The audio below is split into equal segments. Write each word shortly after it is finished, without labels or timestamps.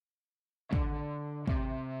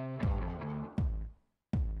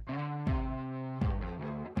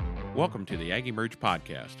Welcome to the Ag Emerge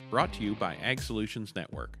podcast, brought to you by Ag Solutions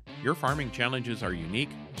Network. Your farming challenges are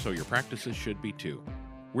unique, so your practices should be too.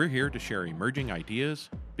 We're here to share emerging ideas,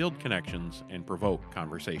 build connections, and provoke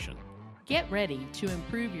conversation. Get ready to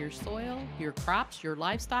improve your soil, your crops, your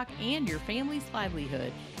livestock, and your family's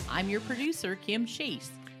livelihood. I'm your producer, Kim Chase.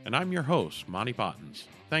 And I'm your host, Monty Bottens.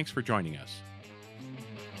 Thanks for joining us.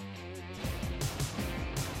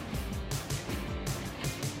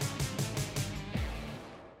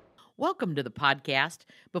 Welcome to the podcast.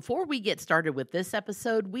 Before we get started with this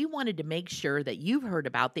episode, we wanted to make sure that you've heard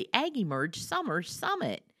about the Ag Emerge Summer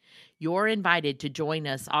Summit. You're invited to join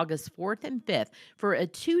us August 4th and 5th for a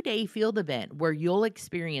 2-day field event where you'll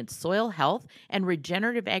experience soil health and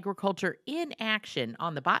regenerative agriculture in action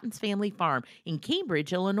on the Bottens family farm in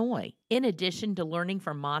Cambridge, Illinois. In addition to learning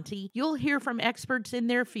from Monty, you'll hear from experts in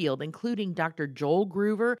their field, including Dr. Joel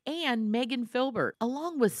Groover and Megan Filbert,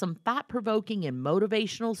 along with some thought-provoking and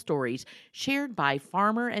motivational stories shared by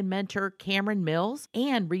farmer and mentor Cameron Mills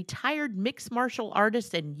and retired mixed martial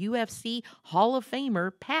artist and UFC Hall of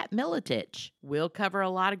Famer Pat Miletich. We'll cover a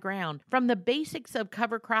lot of ground, from the basics of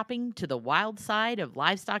cover cropping to the wild side of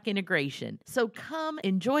livestock integration. So come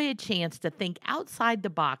enjoy a chance to think outside the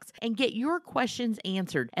box and get your questions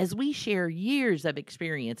answered as we share years of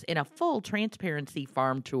experience in a full transparency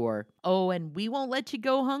farm tour. Oh, and we won't let you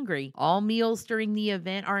go hungry. All meals during the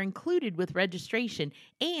event are included with registration,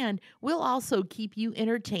 and we'll also keep you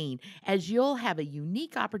entertained as you'll have a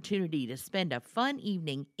unique opportunity to spend a fun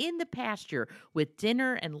evening in the pasture with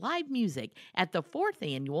dinner and live music at the 4th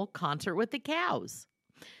annual Concert with the Cows.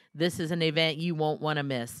 This is an event you won't want to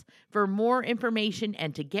miss. For more information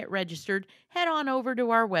and to get registered, head on over to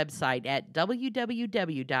our website at www.asn.farm.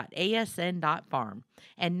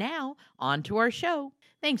 And now, on to our show.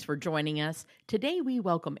 Thanks for joining us. Today we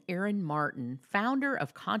welcome Erin Martin, founder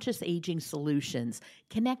of Conscious Aging Solutions,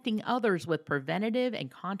 connecting others with preventative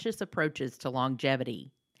and conscious approaches to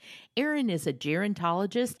longevity. Erin is a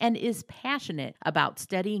gerontologist and is passionate about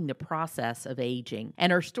studying the process of aging.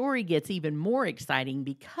 And her story gets even more exciting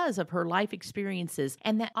because of her life experiences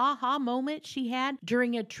and that aha moment she had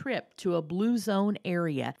during a trip to a blue zone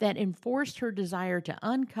area that enforced her desire to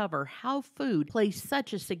uncover how food plays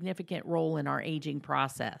such a significant role in our aging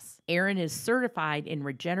process. Erin is certified in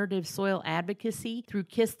regenerative soil advocacy through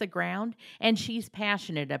Kiss the Ground, and she's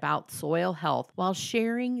passionate about soil health while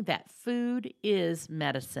sharing that food is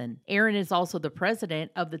medicine. Erin is also the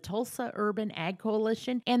president of the Tulsa Urban Ag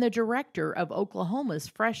Coalition and the director of Oklahoma's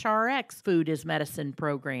Fresh RX Food is Medicine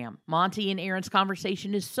program. Monty and Erin's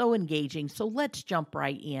conversation is so engaging, so let's jump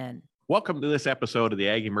right in. Welcome to this episode of the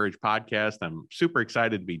Ag Emerge podcast. I'm super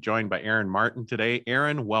excited to be joined by Erin Martin today.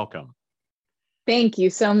 Erin, welcome. Thank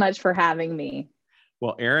you so much for having me.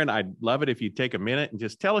 Well, Erin, I'd love it if you take a minute and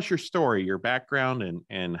just tell us your story, your background,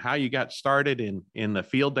 and how you got started in the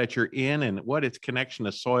field that you're in and what its connection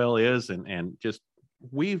to soil is, and just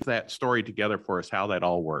weave that story together for us, how that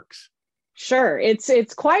all works. Sure.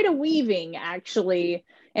 It's quite a weaving, actually.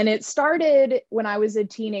 And it started when I was a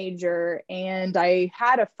teenager, and I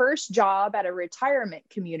had a first job at a retirement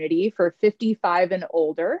community for 55 and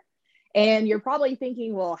older. And you're probably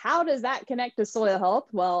thinking, well, how does that connect to soil health?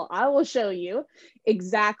 Well, I will show you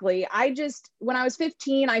exactly. When I was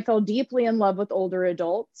 15, I fell deeply in love with older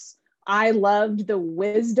adults. I loved the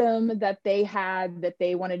wisdom that they had, that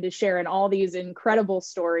they wanted to share, and all these incredible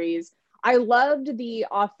stories. I loved the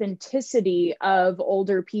authenticity of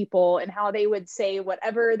older people and how they would say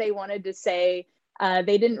whatever they wanted to say.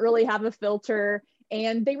 They didn't really have a filter,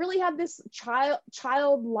 and they really had this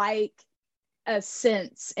childlike a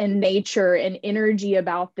sense and nature and energy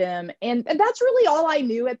about them. And that's really all I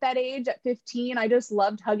knew at that age. At 15, I just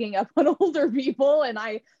loved hugging up on older people. And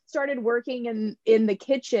I started working in the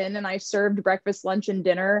kitchen, and I served breakfast, lunch, and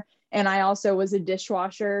dinner. And I also was a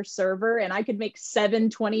dishwasher server, and I could make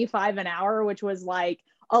 $7.25 an hour, which was like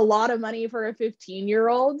a lot of money for a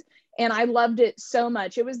 15-year-old. And I loved it so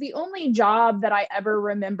much. It was the only job that I ever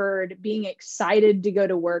remembered being excited to go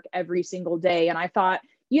to work every single day. And I thought,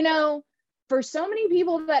 for so many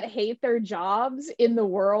people that hate their jobs in the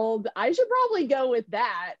world, I should probably go with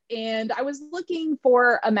that. And I was looking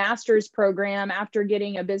for a master's program after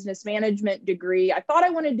getting a business management degree. I thought I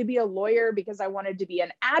wanted to be a lawyer because I wanted to be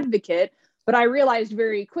an advocate, but I realized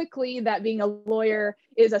very quickly that being a lawyer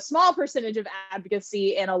is a small percentage of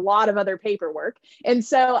advocacy and a lot of other paperwork. And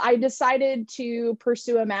so I decided to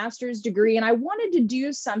pursue a master's degree, and I wanted to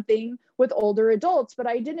do something with older adults, but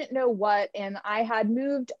I didn't know what. And I had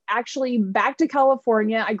moved actually back to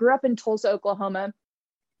California. I grew up in Tulsa, Oklahoma,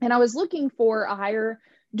 and I was looking for a higher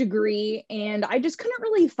degree, and I just couldn't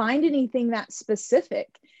really find anything that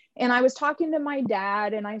specific. And I was talking to my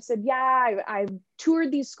dad and I said, yeah, I've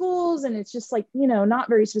toured these schools and it's just like, not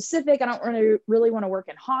very specific. I don't really want to work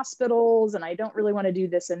in hospitals and I don't really want to do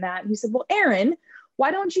this and that. And he said, well, Erin,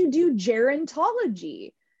 why don't you do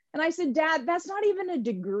gerontology? And I said, Dad, that's not even a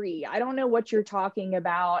degree. I don't know what you're talking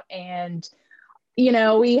about. And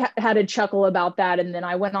we had a chuckle about that. And then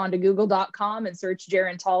I went on to google.com and searched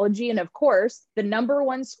gerontology. And of course, the number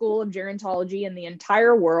one school of gerontology in the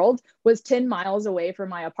entire world was 10 miles away from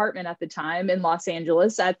my apartment at the time in Los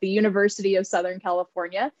Angeles at the University of Southern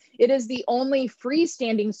California. It is the only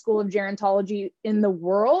freestanding school of gerontology in the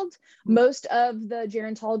world. Most of the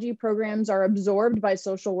gerontology programs are absorbed by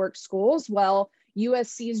social work schools. Well,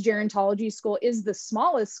 USC's gerontology school is the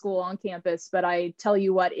smallest school on campus, but I tell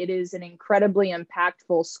you what, it is an incredibly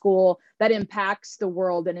impactful school that impacts the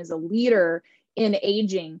world and is a leader in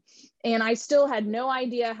aging. And I still had no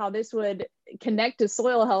idea how this would connect to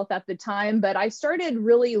soil health at the time, but I started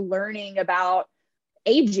really learning about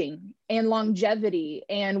aging and longevity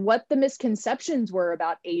and what the misconceptions were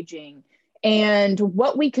about aging and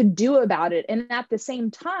what we could do about it. And at the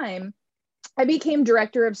same time, I became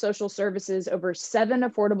director of social services over 7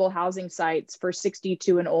 affordable housing sites for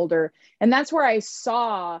 62 and older. And that's where I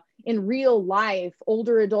saw in real life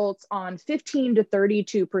older adults on 15 to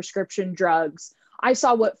 32 prescription drugs. I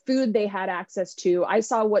saw what food they had access to. I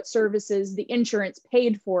saw what services the insurance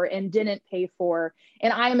paid for and didn't pay for.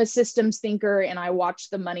 And I am a systems thinker and I watch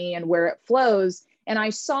the money and where it flows. And I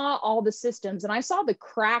saw all the systems and I saw the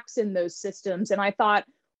cracks in those systems. And I thought,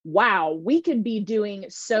 wow, we could be doing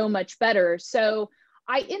so much better. So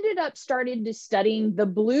I ended up starting to studying the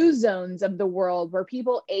blue zones of the world where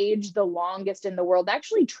people age the longest in the world. I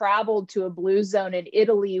actually traveled to a blue zone in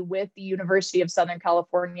Italy with the University of Southern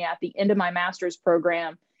California at the end of my master's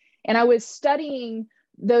program. And I was studying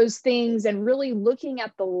those things and really looking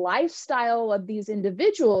at the lifestyle of these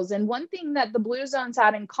individuals. And one thing that the blue zones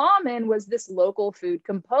had in common was this local food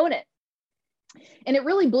component. And it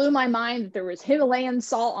really blew my mind that there was Himalayan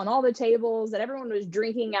salt on all the tables, that everyone was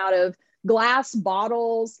drinking out of glass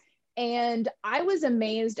bottles. And I was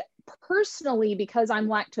amazed personally because I'm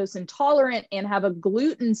lactose intolerant and have a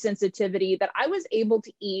gluten sensitivity that I was able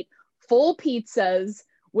to eat full pizzas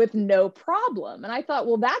with no problem. And I thought,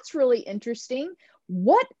 well, that's really interesting.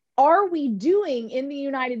 What are we doing in the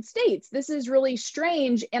United States? This is really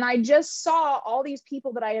strange. And I just saw all these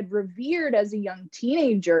people that I had revered as a young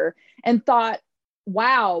teenager and thought,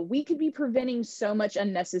 wow, we could be preventing so much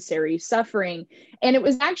unnecessary suffering. And it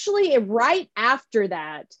was actually right after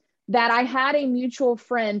that I had a mutual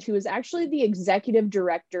friend who was actually the executive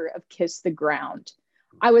director of Kiss the Ground.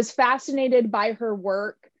 I was fascinated by her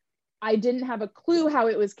work. I didn't have a clue how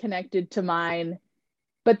it was connected to mine.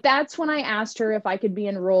 But that's when I asked her if I could be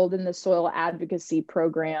enrolled in the soil advocacy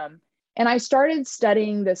program. And I started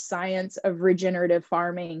studying the science of regenerative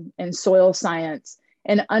farming and soil science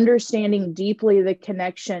and understanding deeply the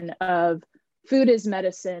connection of food as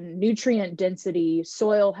medicine, nutrient density,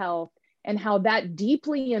 soil health, and how that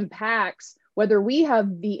deeply impacts whether we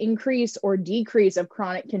have the increase or decrease of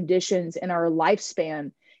chronic conditions in our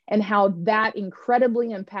lifespan, and how that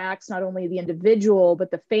incredibly impacts not only the individual,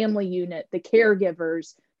 but the family unit, the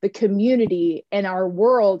caregivers, the community, and our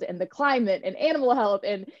world, and the climate, and animal health.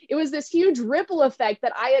 And it was this huge ripple effect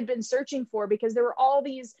that I had been searching for, because there were all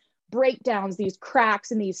these breakdowns, these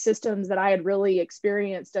cracks in these systems that I had really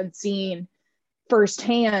experienced and seen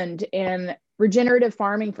firsthand. And regenerative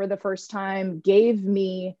farming for the first time gave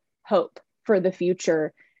me hope for the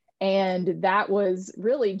future. And that was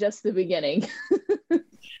really just the beginning.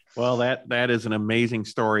 Well, that is an amazing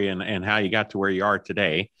story, and how you got to where you are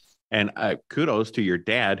today. And kudos to your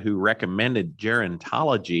dad who recommended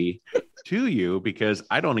gerontology to you, because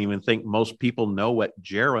I don't even think most people know what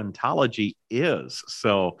gerontology is.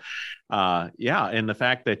 So, yeah, and the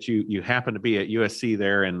fact that you happen to be at USC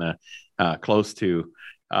there in the close to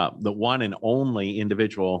the one and only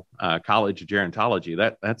individual college of gerontology,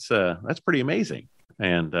 that's pretty amazing.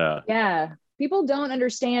 And yeah. People don't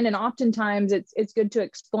understand, and oftentimes it's good to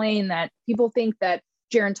explain that people think that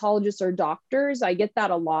gerontologists are doctors. I get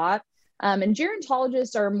that a lot. And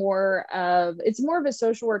gerontologists are more of a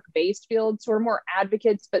social work based field. So we're more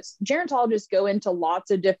advocates, but gerontologists go into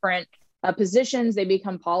lots of different positions. They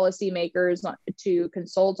become policymakers to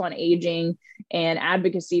consult on aging and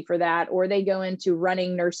advocacy for that, or they go into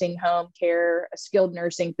running nursing home care, skilled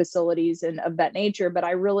nursing facilities, and of that nature. But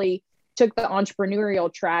I really took the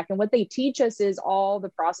entrepreneurial track, and what they teach us is all the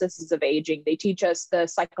processes of aging. They teach us the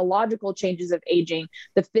psychological changes of aging,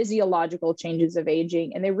 the physiological changes of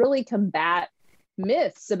aging, and they really combat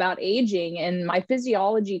myths about aging. In my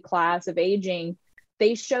physiology class of aging,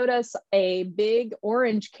 They showed us a big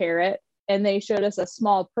orange carrot and they showed us a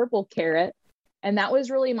small purple carrot. And that was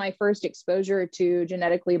really my first exposure to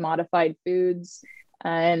genetically modified foods.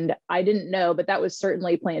 And I didn't know, but that was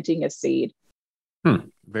certainly planting a seed.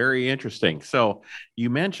 Very interesting. So you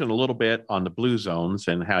mentioned a little bit on the blue zones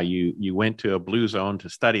and how you went to a blue zone to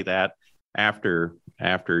study that after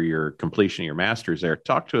your completion of your master's there.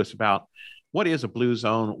 Talk to us about what is a blue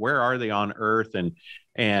zone, where are they on Earth,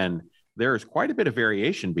 and there's quite a bit of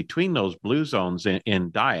variation between those blue zones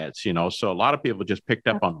in diets, so a lot of people just picked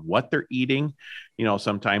up on what they're eating.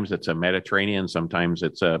 Sometimes it's a Mediterranean, sometimes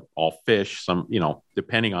it's all fish,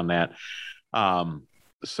 depending on that.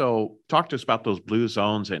 So talk to us about those blue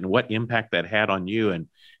zones and what impact that had on you,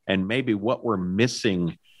 and maybe what we're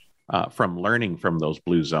missing from learning from those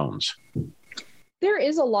blue zones. There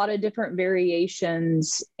is a lot of different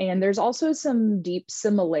variations, and there's also some deep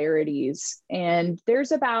similarities. And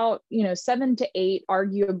there's about, 7 to 8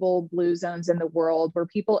 arguable blue zones in the world where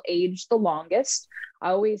people age the longest.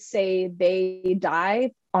 I always say they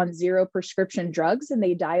die on 0 prescription drugs, and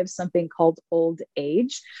they die of something called old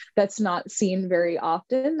age. That's not seen very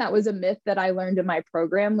often. That was a myth that I learned in my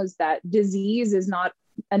program, was that disease is not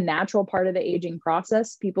a natural part of the aging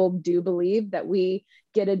process. People do believe that we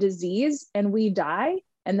get a disease and we die,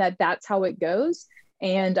 and that's how it goes.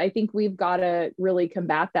 And I think we've got to really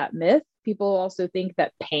combat that myth. People also think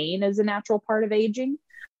that pain is a natural part of aging,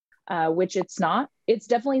 which it's not. It's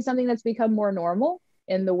definitely something that's become more normal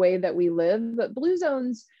in the way that we live. But blue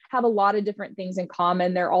zones have a lot of different things in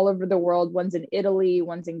common. They're all over the world. One's in Italy,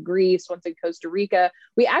 one's in Greece, one's in Costa Rica.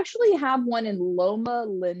 We actually have one in Loma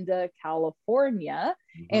Linda, California.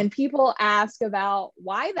 Mm-hmm. And people ask about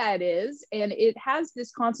why that is. And it has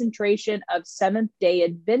this concentration of Seventh-day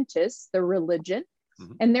Adventists, the religion.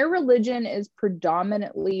 Mm-hmm. And their religion is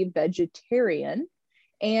predominantly vegetarian.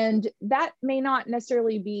 And that may not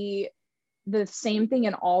necessarily be the same thing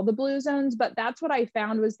in all the blue zones, but that's what I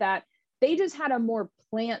found, was that they just had a more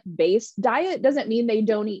plant-based diet. Doesn't mean they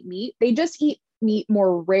don't eat meat. They just eat meat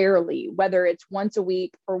more rarely, whether it's once a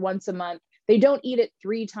week or once a month. They don't eat it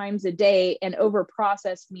 3 times a day, and over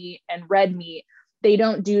processed meat and red meat, they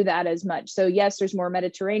don't do that as much. So yes, there's more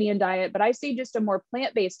Mediterranean diet, but I say just a more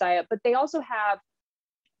plant-based diet. But they also have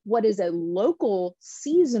what is a local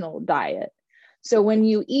seasonal diet. So when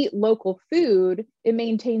you eat local food, it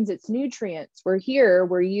maintains its nutrients.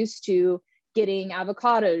 We're used to getting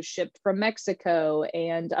avocados shipped from Mexico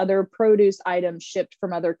and other produce items shipped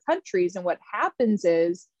from other countries. And what happens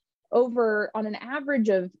is, on an average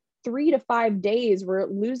of 3 to 5 days, we're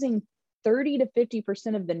losing 30 to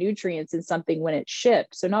 50% of the nutrients in something when it's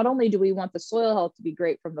shipped. So not only do we want the soil health to be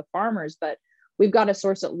great from the farmers, but we've got to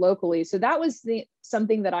source it locally. So that was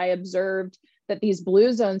something that I observed that these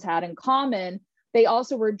blue zones had in common. They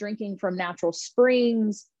also were drinking from natural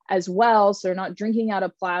springs as well. So they're not drinking out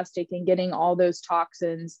of plastic and getting all those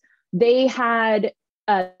toxins. They had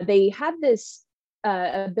this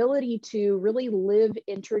ability to really live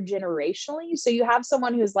intergenerationally. So you have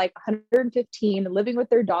someone who's like 115 living with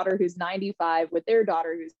their daughter who's 95, with their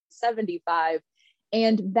daughter who's 75.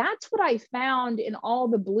 And that's what I found in all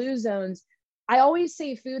the blue zones. I always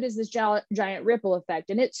say food is this giant ripple effect,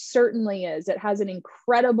 and it certainly is. It has an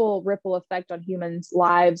incredible ripple effect on humans'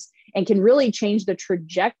 lives and can really change the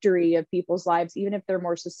trajectory of people's lives, even if they're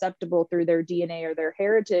more susceptible through their DNA or their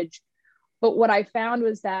heritage. But what I found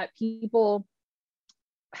was that people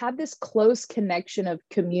have this close connection of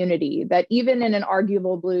community, that even in an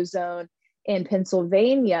arguable blue zone in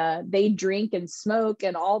Pennsylvania, they drink and smoke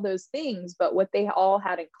and all those things. But what they all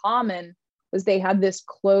had in common was they had this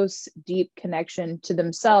close, deep connection to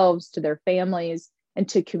themselves, to their families, and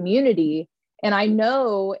to community. And I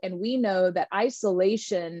know, and we know, that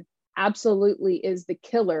isolation absolutely is the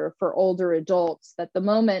killer for older adults, that the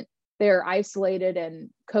moment they're isolated, and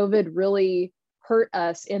COVID really hurt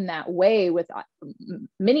us in that way, with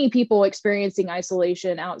many people experiencing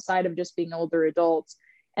isolation outside of just being older adults.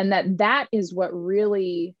 And that is what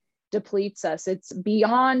really depletes us. It's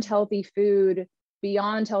beyond healthy food,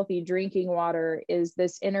 beyond healthy drinking water, is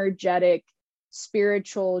this energetic,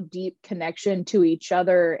 spiritual, deep connection to each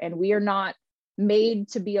other. And we are not made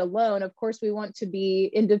to be alone. Of course, we want to be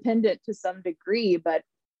independent to some degree, but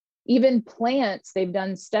even plants, they've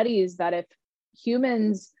done studies that if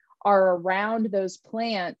humans are around those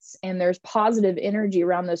plants and there's positive energy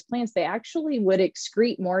around those plants, they actually would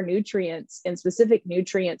excrete more nutrients, and specific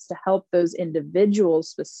nutrients, to help those individuals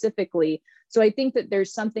specifically. So I think that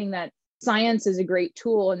there's something that science is a great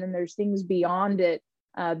tool, and then there's things beyond it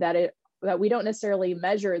that we don't necessarily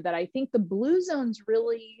measure, that I think the blue zones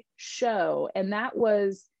really show. And that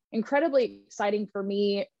was incredibly exciting for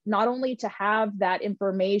me, not only to have that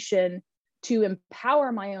information to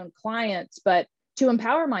empower my own clients, but to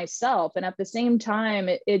empower myself. And at the same time,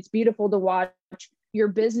 it's beautiful to watch your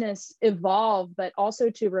business evolve, but also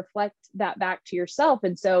to reflect that back to yourself.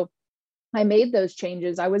 And so I made those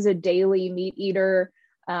changes. I was a daily meat eater.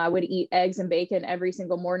 I would eat eggs and bacon every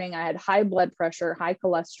single morning. I had high blood pressure, high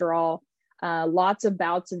cholesterol, lots of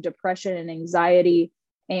bouts of depression and anxiety.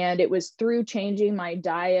 And it was through changing my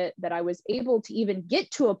diet that I was able to even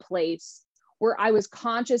get to a place where I was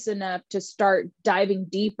conscious enough to start diving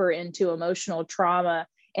deeper into emotional trauma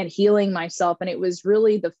and healing myself. And it was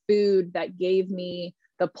really the food that gave me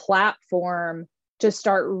the platform to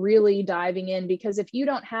start really diving in, because if you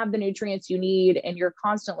don't have the nutrients you need and you're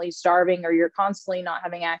constantly starving, or you're constantly not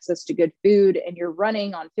having access to good food, and you're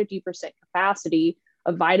running on 50% capacity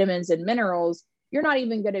of vitamins and minerals, you're not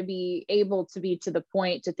even going to be able to be to the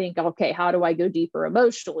point to think, okay, how do I go deeper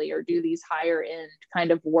emotionally or do these higher end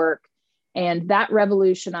kind of work? And that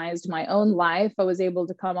revolutionized my own life. I was able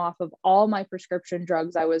to come off of all my prescription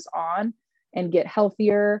drugs I was on and get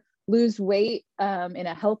healthier, lose weight in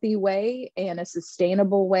a healthy way and a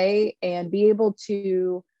sustainable way, and be able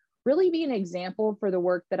to really be an example for the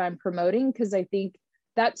work that I'm promoting. Because I think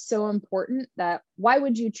that's so important. That why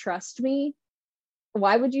would you trust me?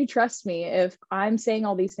 Why would you trust me if I'm saying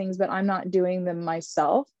all these things, but I'm not doing them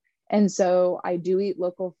myself? And so I do eat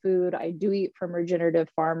local food. I do eat from regenerative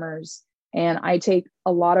farmers. And I take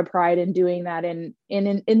a lot of pride in doing that, and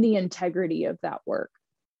in the integrity of that work.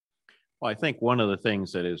 Well, I think one of the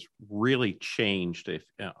things that has really changed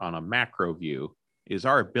on a macro view is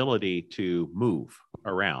our ability to move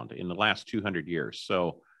around in the last 200 years.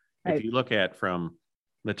 So Right. if you look at from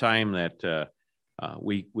the time that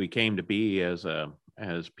we came to be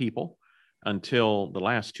as people until the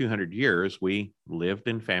last 200 years, we lived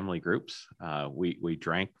in family groups. We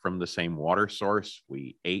drank from the same water source.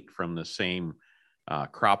 We ate from the same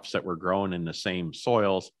crops that were grown in the same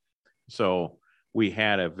soils. So we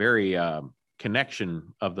had a very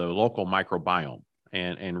connection of the local microbiome,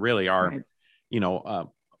 and really our, Right.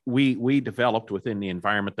 We developed within the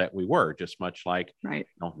environment that we were, just much like Right.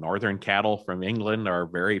 northern cattle from England are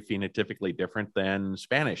very phenotypically different than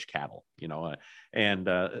Spanish cattle,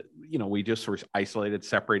 we just were isolated,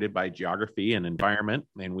 separated by geography and environment,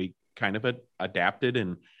 and we kind of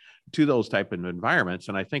adapted to those type of environments.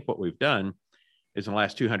 And I think what we've done is in the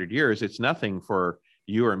last 200 years, it's nothing for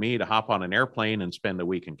you or me to hop on an airplane and spend a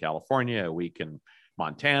week in California, a week in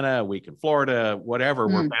Montana, a week in Florida, whatever.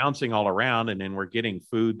 We're bouncing all around, and then we're getting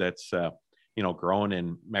food that's grown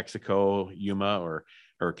in Mexico, Yuma,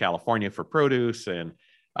 or California for produce. And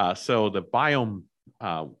so the biome,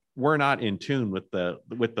 we're not in tune with the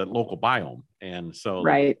local biome. And so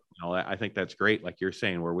Right. I think that's great, like you're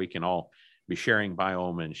saying, where we can all be sharing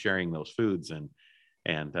biome and sharing those foods, and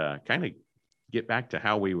kind of get back to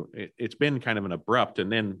how it's been kind of an abrupt. And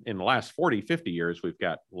then in the last 40, 50 years, we've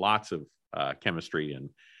got lots of chemistry and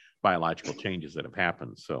biological changes that have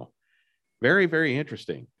happened. So very, very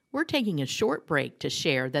interesting. We're taking a short break to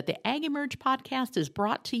share that the Ag Emerge podcast is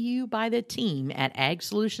brought to you by the team at Ag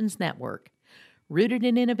Solutions Network. Rooted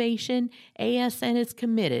in innovation, ASN is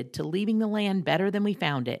committed to leaving the land better than we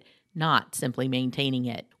found it, not simply maintaining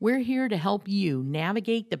it. We're here to help you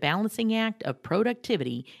navigate the balancing act of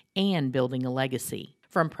productivity and building a legacy.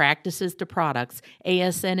 From practices to products,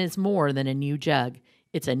 ASN is more than a new jug.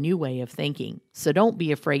 It's a new way of thinking. So don't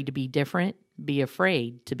be afraid to be different. Be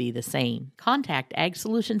afraid to be the same. Contact Ag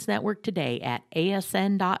Solutions Network today at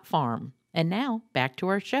asn.farm. And now back to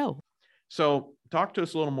our show. So talk to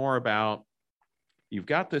us a little more about, you've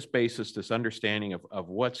got this basis, this understanding of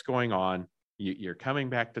what's going on. You're coming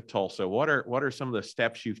back to Tulsa. What are some of the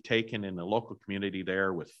steps you've taken in the local community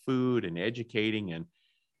there with food and educating,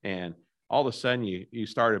 and all of a sudden you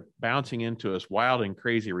started bouncing into us wild and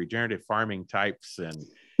crazy regenerative farming types, and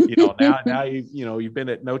now you've been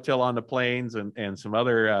at No Till on the Plains and some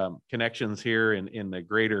other connections here in the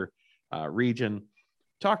greater region.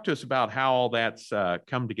 Talk to us about how all that's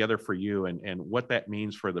come together for you, and what that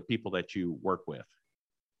means for the people that you work with.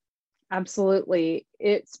 Absolutely.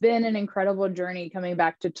 It's been an incredible journey coming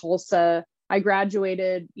back to Tulsa. I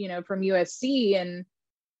graduated, from USC, and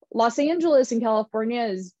Los Angeles in California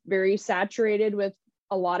is very saturated with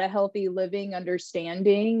a lot of healthy living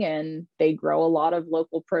understanding, and they grow a lot of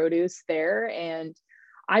local produce there. And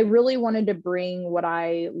I really wanted to bring what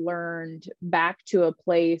I learned back to a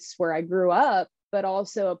place where I grew up, but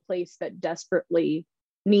also a place that desperately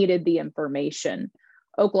needed the information.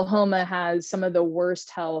 Oklahoma has some of the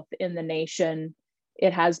worst health in the nation.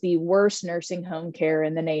 It has the worst nursing home care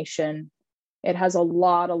in the nation. it has a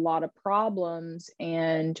lot of problems,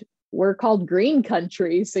 and we're called green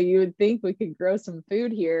country. So you would think we could grow some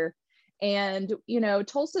food here. And,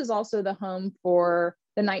 Tulsa is also the home for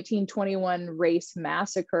the 1921 race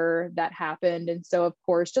massacre that happened. And so, of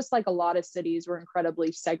course, just like a lot of cities, we're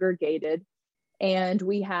incredibly segregated. And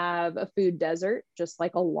we have a food desert, just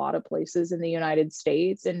like a lot of places in the United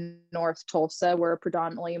States, in North Tulsa, where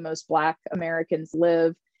predominantly most Black Americans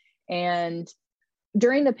live. And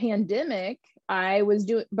during the pandemic,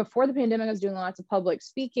 before the pandemic, I was doing lots of public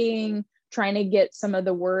speaking, trying to get some of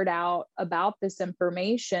the word out about this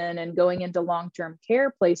information and going into long-term care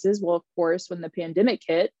places. Well, of course, when the pandemic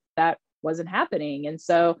hit, that wasn't happening. And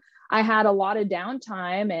so I had a lot of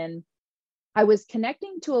downtime, and I was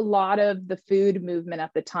connecting to a lot of the food movement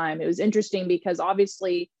at the time. It was interesting because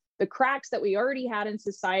obviously the cracks that we already had in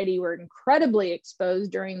society were incredibly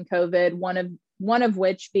exposed during COVID, one of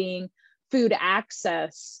which being food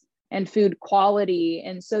access and food quality.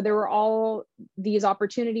 And so there were all these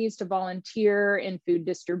opportunities to volunteer in food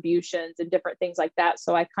distributions and different things like that.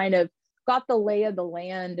 So I kind of got the lay of the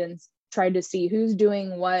land and tried to see who's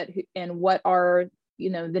doing what and what are,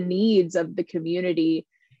 the needs of the community.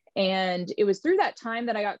 And it was through that time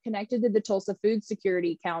that I got connected to the Tulsa Food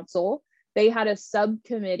Security Council. They had a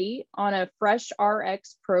subcommittee on a Fresh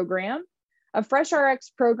RX program. A Fresh RX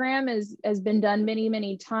program has been done many,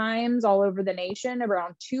 many times all over the nation.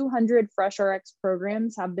 Around 200 Fresh RX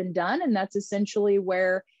programs have been done. And that's essentially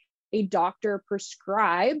where a doctor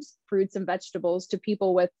prescribes fruits and vegetables to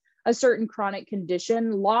people with a certain chronic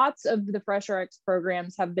condition. Lots of the Fresh RX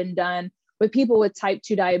programs have been done with people with type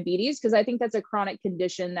 2 diabetes, because I think that's a chronic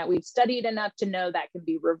condition that we've studied enough to know that can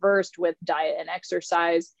be reversed with diet and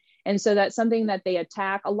exercise. And so that's something that they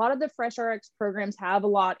attack. A lot of the Fresh RX programs have a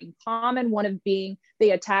lot in common. One of being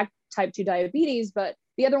they attack type 2 diabetes, but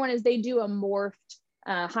the other one is they do a morphed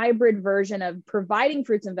hybrid version of providing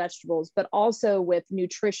fruits and vegetables, but also with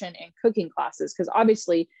nutrition and cooking classes. Because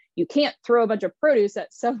obviously you can't throw a bunch of produce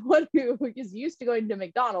at someone who is used to going to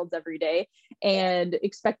McDonald's every day and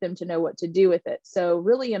expect them to know what to do with it. So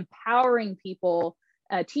really empowering people,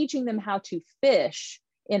 teaching them how to fish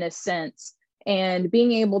in a sense, and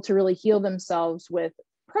being able to really heal themselves with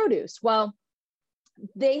produce. Well,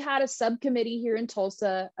 they had a subcommittee here in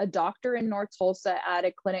Tulsa, a doctor in North Tulsa at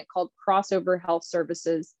a clinic called Crossover Health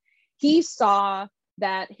Services. He saw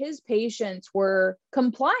that his patients were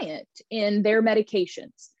compliant in their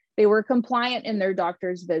medications. They were compliant in their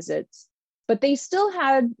doctor's visits, but they still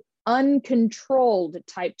had uncontrolled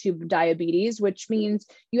type 2 diabetes, which means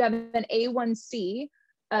you have an A1C,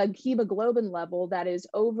 a hemoglobin level that is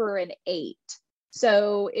over an 8.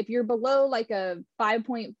 So if you're below like a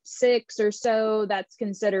 5.6 or so, that's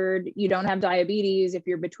considered you don't have diabetes. If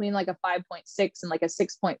you're between like a 5.6 and like a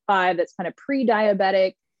 6.5, that's kind of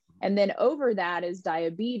pre-diabetic. And then over that is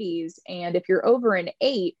diabetes. And if you're over an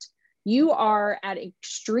 8, you are at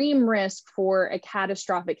extreme risk for a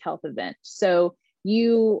catastrophic health event. So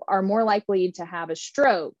you are more likely to have a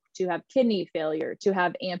stroke, to have kidney failure, to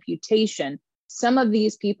have amputation. Some of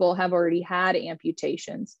these people have already had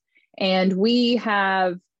amputations. And we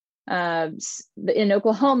have, in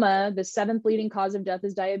Oklahoma, the 7th leading cause of death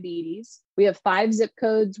is diabetes. We have 5 zip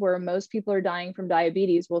codes where most people are dying from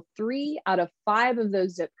diabetes. Well, 3 out of 5 of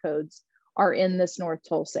those zip codes are in this North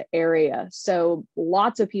Tulsa area. So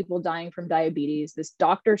lots of people dying from diabetes. This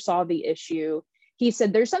doctor saw the issue. He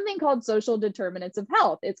said, there's something called social determinants of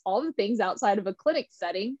health. It's all the things outside of a clinic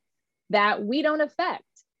setting that we don't affect.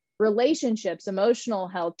 Relationships, emotional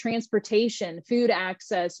health, transportation, food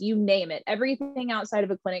access, you name it, everything outside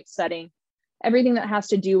of a clinic setting, everything that has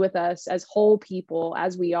to do with us as whole people,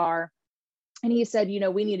 as we are. And he said,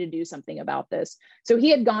 we need to do something about this. So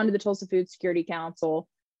he had gone to the Tulsa Food Security Council.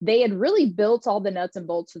 They had really built all the nuts and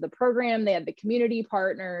bolts of the program. They had the community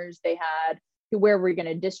partners. They had where we're going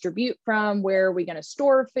to distribute from, where are we going to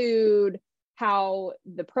store food, how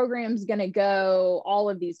the program's going to go,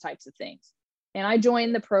 all of these types of things. And I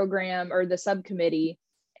joined the program or the subcommittee,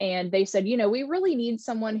 and they said, we really need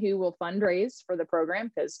someone who will fundraise for the program,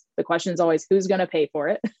 because the question is always who's going to pay for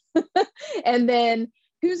it? And then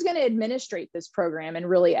who's going to administrate this program and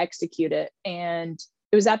really execute it? And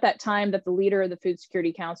it was at that time that the leader of the Food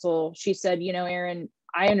Security Council, she said, Erin,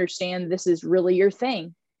 I understand this is really your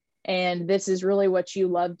thing. And this is really what you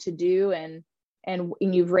love to do. And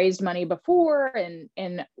you've raised money before,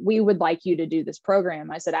 and we would like you to do this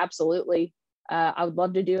program. I said, absolutely. I would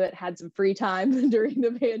love to do it. Had some free time during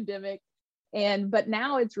the pandemic. But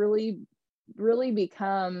now it's really, really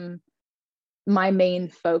become my main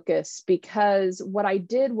focus, because what I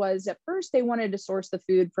did was at first they wanted to source the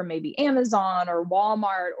food from maybe Amazon or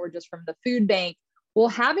Walmart or just from the food bank. Well,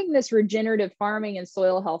 having this regenerative farming and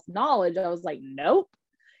soil health knowledge, I was like, nope.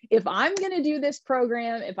 If I'm going to do this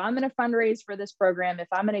program, if I'm going to fundraise for this program, if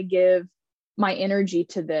I'm going to give my energy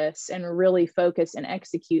to this and really focus and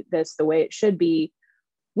execute this the way it should be,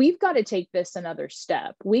 we've got to take this another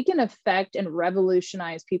step. We can affect and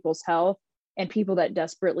revolutionize people's health and people that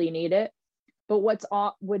desperately need it. But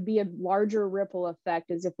would be a larger ripple effect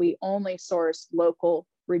is if we only source local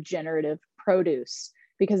regenerative produce,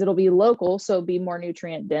 because it'll be local, so it'll be more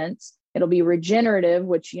nutrient dense. It'll be regenerative,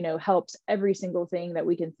 which, helps every single thing that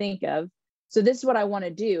we can think of. So this is what I want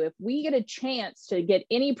to do. If we get a chance to get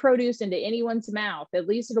any produce into anyone's mouth, at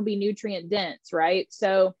least it'll be nutrient dense, right?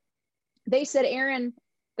 So they said, Erin,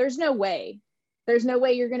 there's no way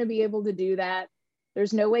you're going to be able to do that.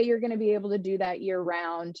 There's no way you're going to be able to do that year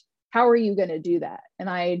round. How are you going to do that? And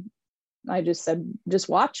I just said, just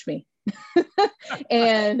watch me.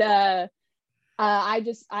 And I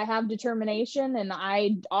have determination, and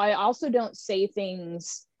I also don't say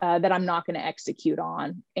things that I'm not going to execute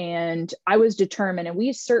on. And I was determined, and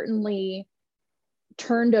we certainly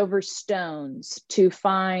turned over stones to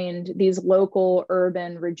find these local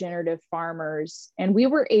urban regenerative farmers. And we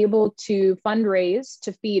were able to fundraise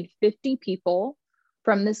to feed 50 people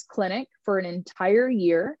from this clinic for an entire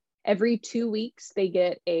year. Every 2 weeks, they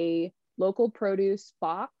get a local produce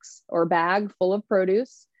box or bag full of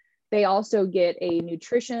produce. They also get a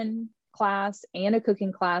nutrition class and a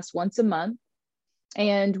cooking class once a month.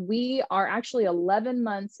 And we are actually 11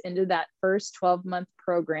 months into that first 12-month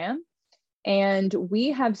program. And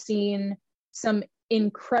we have seen some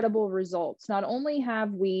incredible results. Not only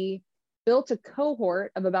have we built a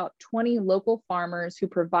cohort of about 20 local farmers who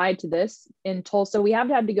provide to this in Tulsa. We have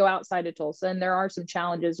had to go outside of Tulsa, and there are some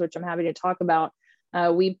challenges, which I'm happy to talk about.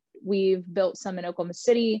 We've built some in Oklahoma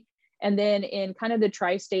City, and then in kind of the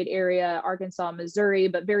tri-state area, Arkansas, Missouri,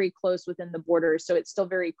 but very close within the borders. So it's still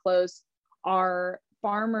very close. Our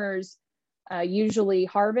farmers usually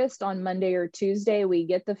harvest on Monday or Tuesday. We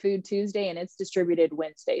get the food Tuesday, and it's distributed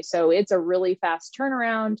Wednesday. So it's a really fast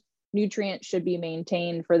turnaround. Nutrients should be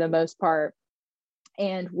maintained for the most part.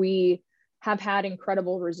 And we have had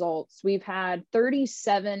incredible results. We've had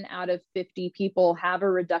 37 out of 50 people have a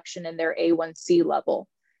reduction in their A1C level.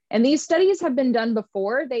 And these studies have been done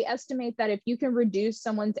before. They estimate that if you can reduce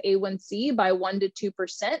someone's A1C by 1 to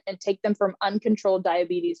 2% and take them from uncontrolled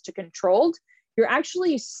diabetes to controlled, you're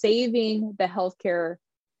actually saving the healthcare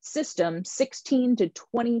system $16,000 to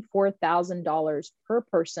 $24,000 per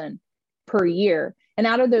person per year. And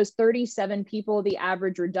out of those 37 people, the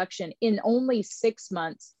average reduction in only 6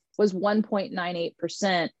 months was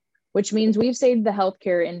 1.98%, which means we've saved the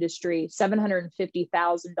healthcare industry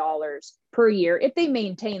 $750,000 per year. If they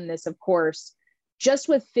maintain this, of course, just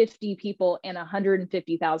with 50 people and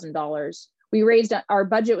 $150,000. We raised, our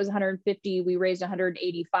budget was 150. We raised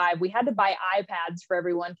 185. We had to buy iPads for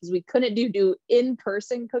everyone because we couldn't do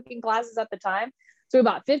in-person cooking classes at the time. So we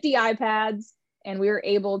bought 50 iPads. And we were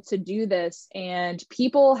able to do this. And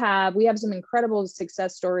we have some incredible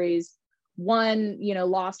success stories. One,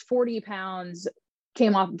 lost 40 pounds,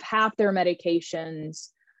 came off of half their medications,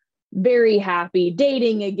 very happy,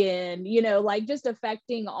 dating again, just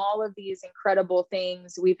affecting all of these incredible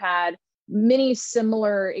things. We've had many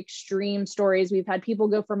similar extreme stories. We've had people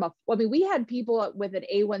go from we had people with an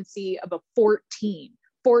A1C of a 14,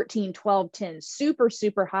 12, 10, super,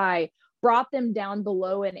 super high, brought them down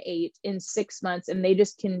below an 8 in 6 months, and they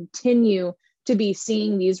just continue to be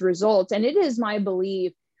seeing these results. And it is my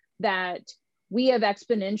belief that we have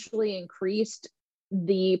exponentially increased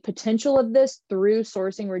the potential of this through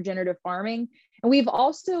sourcing regenerative farming. And we've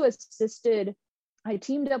also I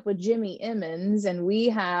teamed up with Jimmy Emmons, and we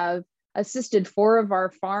have assisted 4 of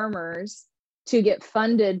our farmers to get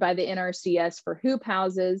funded by the NRCS for hoop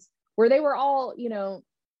houses, where they were all,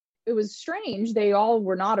 it was strange. They all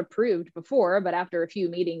were not approved before, but after a few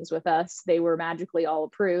meetings with us, they were magically all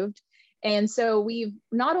approved. And so we've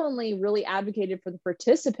not only really advocated for the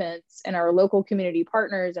participants and our local community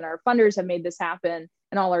partners, and our funders have made this happen,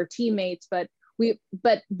 and all our teammates, but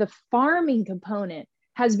the farming component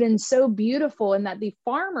has been so beautiful in that the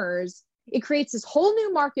farmers, it creates this whole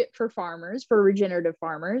new market for farmers, for regenerative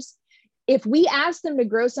farmers. If we ask them to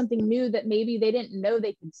grow something new that maybe they didn't know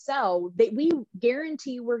they could sell, we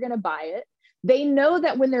guarantee we're going to buy it. They know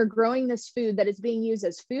that when they're growing this food, that it's being used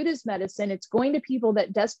as food as medicine, it's going to people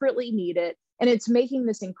that desperately need it, and it's making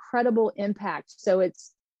this incredible impact. So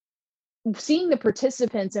it's seeing the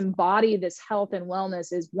participants embody this health and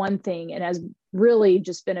wellness is one thing, and has really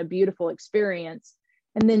just been a beautiful experience.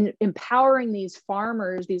 And then empowering these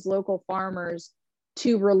farmers, these local farmers,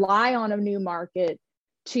 to rely on a new market,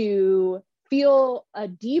 to feel a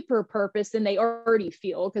deeper purpose than they already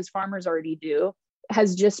feel, because farmers already do,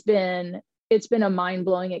 has just been, it's been a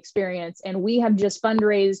mind-blowing experience. And we have just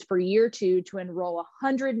fundraised for year 2 to enroll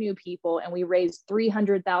 100 new people, and we raised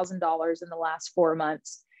 $300,000 in the last 4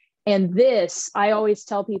 months. And this, I always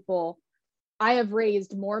tell people, I have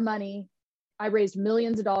raised more money. I raised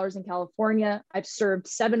millions of dollars in California. I've served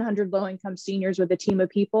 700 low-income seniors with a team of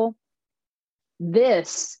people.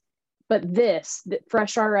 This,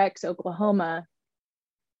 Fresh RX Oklahoma,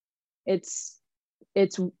 it's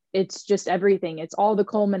just everything. It's all the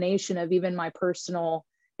culmination of even my personal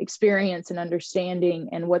experience and understanding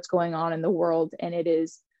and what's going on in the world. And it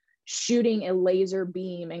is shooting a laser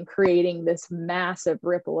beam and creating this massive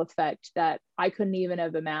ripple effect that I couldn't even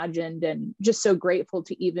have imagined, and just so grateful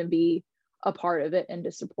to even be a part of it and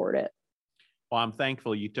to support it. Well, I'm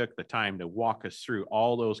thankful you took the time to walk us through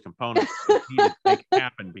all those components that needed to make it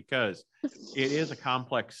happen, because it is a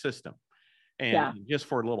complex system. And just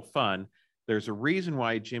for a little fun, there's a reason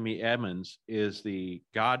why Jimmy Edmonds is the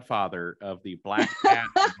godfather of the Black Hat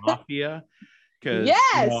Mafia, because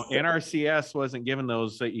NRCS wasn't given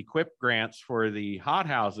those equip grants for the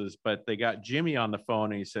hothouses, but they got Jimmy on the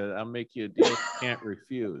phone and he said, I'll make you a deal you can't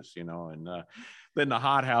refuse, and then the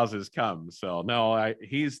hothouses come. So no,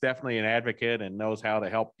 he's definitely an advocate and knows how to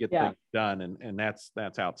help get things done. And that's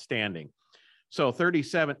outstanding. So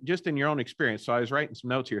 37, just in your own experience. So I was writing some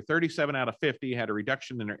notes here. 37 out of 50 had a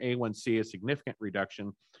reduction in their A1C, a significant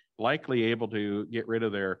reduction, likely able to get rid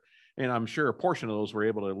of their, and I'm sure a portion of those were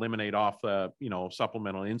able to eliminate off,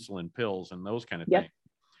 supplemental insulin pills and those kind of things.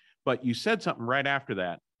 But you said something right after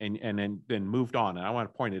that and then moved on. And I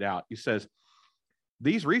want to point it out. You says,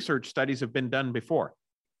 these research studies have been done before.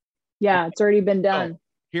 Yeah, it's already been done.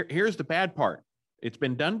 So here's the bad part. It's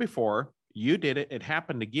been done before. You did it. It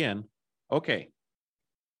happened again. Okay.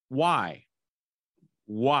 Why?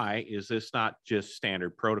 Why is this not just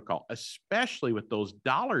standard protocol, especially with those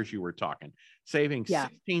dollars you were talking, saving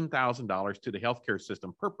 $16,000 to the healthcare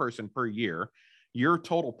system per person per year? Your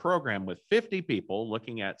total program with 50 people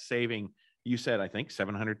looking at saving, you said, I think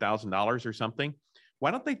 $700,000 or something. Why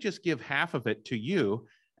don't they just give half of it to you,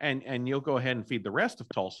 and you'll go ahead and feed the rest of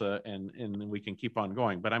Tulsa, and we can keep on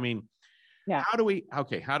going. But I mean, how do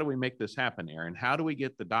we make this happen, Erin? How do we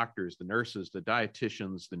get the doctors, the nurses, the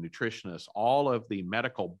dietitians, the nutritionists, all of the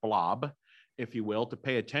medical blob, if you will, to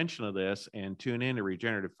pay attention to this and tune into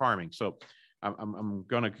regenerative farming? So I'm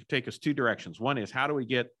going to take us 2 directions. One is, how do we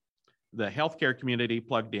get the healthcare community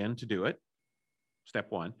plugged in to do it? Step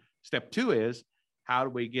 1. Step 2 is, how do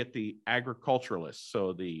we get the agriculturalists,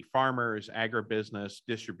 so the farmers, agribusiness,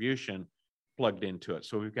 distribution, plugged into it?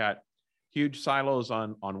 So we've got huge silos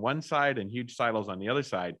on one side and huge silos on the other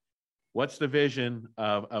side. What's the vision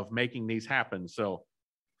of making these happen? So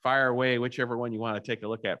fire away, whichever one you want to take a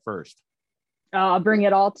look at first. I'll bring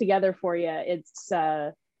it all together for you. It's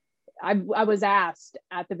I was asked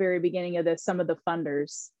at the very beginning of this, some of the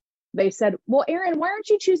funders, they said, well, Erin, why aren't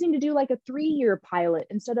you choosing to do like a 3-year pilot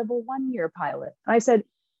instead of a 1-year pilot? I said,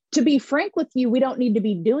 to be frank with you, we don't need to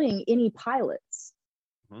be doing any pilots.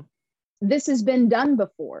 This has been done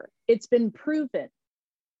before. It's been proven.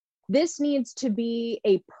 This needs to be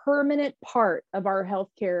a permanent part of our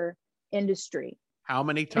healthcare industry. How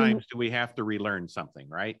many times do we have to relearn something,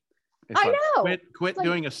 right? I know. Quit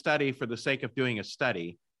doing a study for the sake of doing a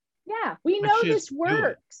study. Yeah, we know this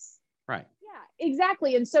works. Right. Yeah,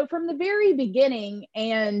 exactly. And so from the very beginning,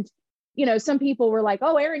 and some people were like,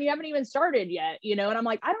 oh, Erin, you haven't even started yet, and I'm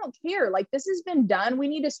like, I don't care. Like, this has been done. We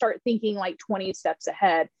need to start thinking like 20 steps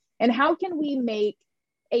ahead. And how can we make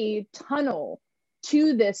a tunnel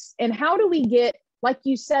to this? And how do we get, like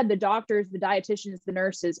you said, the doctors, the dietitians, the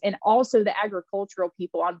nurses, and also the agricultural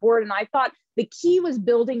people on board? And I thought the key was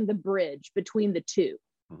building the bridge between the two.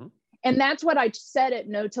 And that's what I said at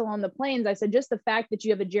No Till on the Plains. I said, just the fact that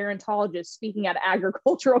you have a gerontologist speaking at an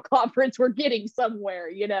agricultural conference, we're getting somewhere,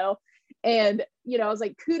 And, I was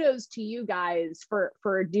like, kudos to you guys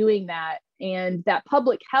for doing that. And that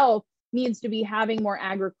public health needs to be having more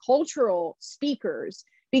agricultural speakers,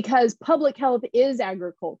 because public health is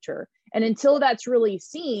agriculture. And until that's really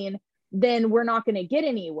seen, then we're not going to get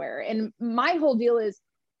anywhere. And my whole deal is,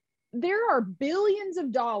 there are billions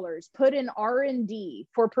of dollars put in R&D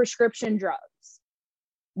for prescription drugs.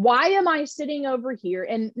 Why am I sitting over here?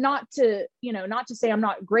 And not to say I'm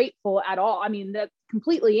not grateful at all. I mean, that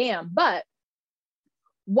completely am. But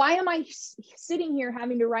why am I sitting here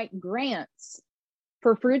having to write grants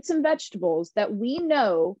for fruits and vegetables that we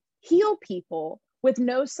know heal people with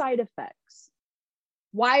no side effects?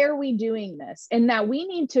 Why are we doing this? And that we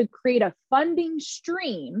need to create a funding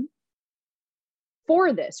stream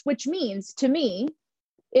for this, which means, to me,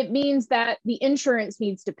 it means that the insurance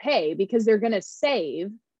needs to pay because they're going to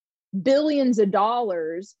save billions of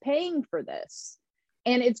dollars paying for this.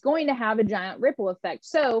 And it's going to have a giant ripple effect.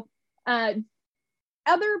 So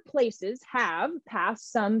other places have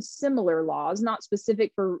passed some similar laws, not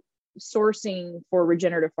specific for sourcing for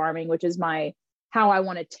regenerative farming, which is how I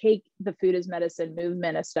want to take the food as medicine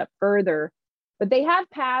movement a step further. But they have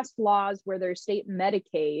passed laws where their state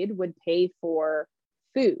Medicaid would pay for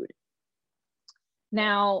food.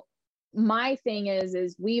 Now, my thing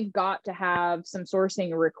is we've got to have some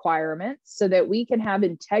sourcing requirements so that we can have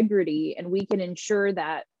integrity and we can ensure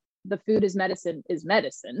that the food is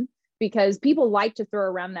medicine, because people like to throw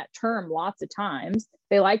around that term lots of times.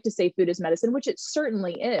 They like to say food is medicine, which it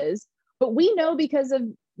certainly is. But we know, because of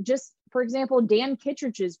just, for example, Dan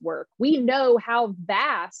Kittredge's work, we know how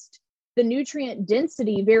vast the nutrient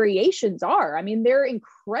density variations are. I mean, they're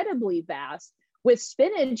incredibly vast. With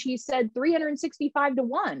spinach, he said 365 to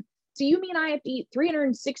 1. So you mean I have to eat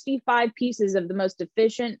 365 pieces of the most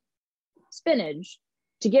efficient spinach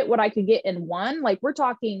to get what I could get in one? Like, we're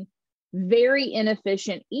talking very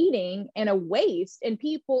inefficient eating and a waste. And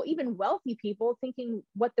people, even wealthy people, thinking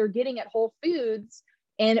what they're getting at Whole Foods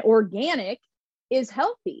and organic is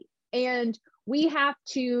healthy. And we have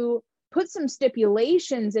to put some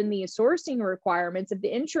stipulations in the sourcing requirements. If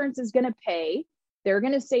the insurance is going to pay, they're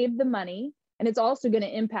going to save the money. And it's also going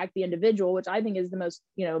to impact the individual, which I think is the most,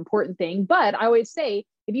 important thing. But I always say,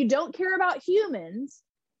 if you don't care about humans,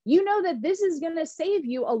 you know that this is going to save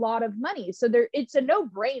you a lot of money. So it's a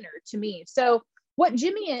no-brainer to me. So what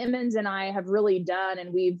Jimmy Emmons and I have really done,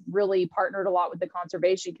 and we've really partnered a lot with the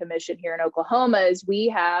Conservation Commission here in Oklahoma, is we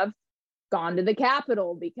have gone to the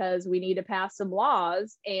Capitol because we need to pass some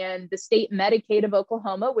laws. And the state Medicaid of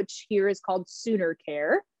Oklahoma, which here is called Sooner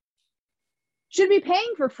Care, should be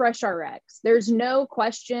paying for Fresh RX. There's no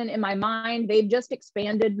question in my mind. They've just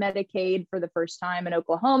expanded Medicaid for the first time in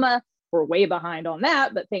Oklahoma. We're way behind on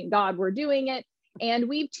that, but thank God we're doing it. And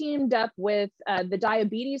we've teamed up with the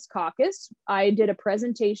Diabetes Caucus. I did a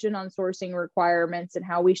presentation on sourcing requirements and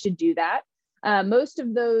how we should do that. Most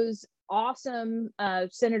of those awesome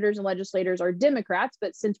senators and legislators are Democrats,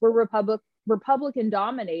 but since we're Republican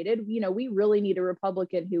dominated, we really need a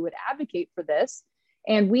Republican who would advocate for this.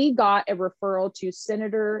 And we got a referral to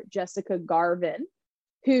Senator Jessica Garvin,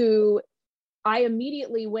 who I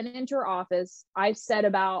immediately went into her office. I said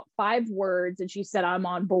about 5 words and she said, I'm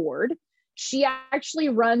on board. She actually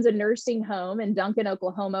runs a nursing home in Duncan,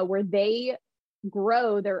 Oklahoma, where they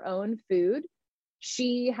grow their own food.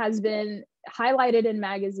 She has been highlighted in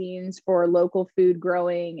magazines for local food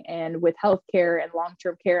growing and with healthcare and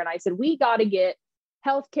long-term care. And I said, we got to get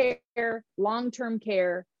healthcare, long-term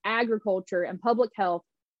care, agriculture, and public health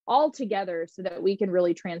all together so that we can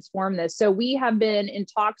really transform this. So we have been in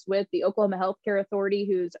talks with the Oklahoma Healthcare Authority,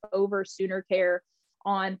 who's over Sooner Care,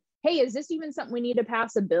 on, hey, is this even something we need to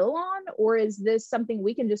pass a bill on? Or is this something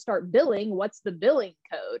we can just start billing? What's the billing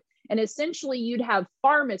code? And essentially you'd have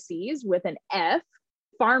pharmacies with an F,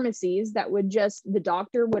 pharmacies that would the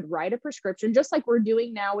doctor would write a prescription, just like we're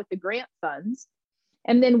doing now with the grant funds.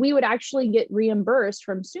 And then we would actually get reimbursed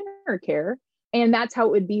from Sooner Care. And that's how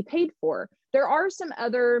it would be paid for. There are some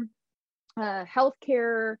other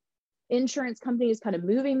healthcare insurance companies kind of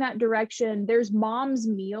moving that direction. There's Mom's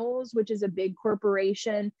Meals, which is a big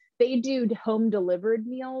corporation. They do home delivered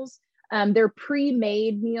meals. They're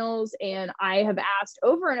pre-made meals. And I have asked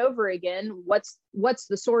over and over again, what's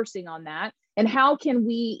the sourcing on that? And how can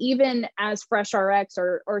we, even as Fresh RX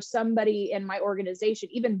or somebody in my organization,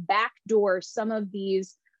 even backdoor some of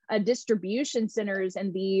these distribution centers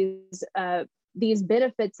and these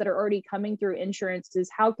benefits that are already coming through insurances?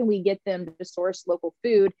 How can we get them to source local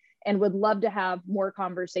food? And would love to have more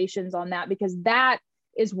conversations on that, because that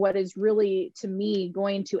is what is really, to me,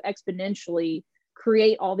 going to exponentially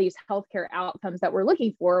create all these healthcare outcomes that we're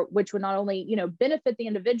looking for, which would not only, benefit the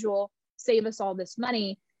individual, save us all this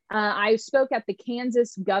money. I spoke at the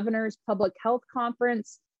Kansas Governor's Public Health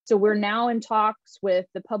Conference. So we're now in talks with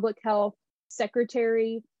the public health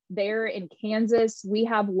secretary there in Kansas. We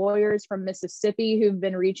have lawyers from Mississippi who've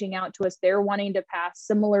been reaching out to us. They're wanting to pass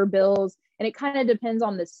similar bills, and it kind of depends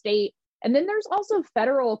on the state. And then there's also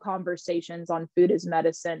federal conversations on food as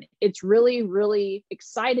medicine. It's really, really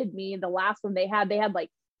excited me. The last one they had like,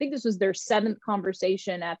 I think this was their 7th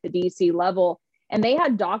conversation at the DC level. And they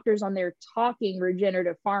had doctors on there talking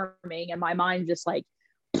regenerative farming. And my mind just like,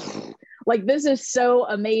 this is so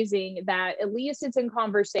amazing that at least it's in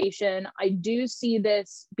conversation. I do see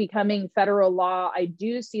this becoming federal law. I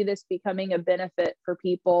do see this becoming a benefit for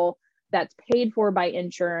people that's paid for by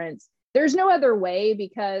insurance. There's no other way,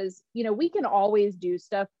 because, we can always do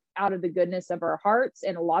stuff out of the goodness of our hearts,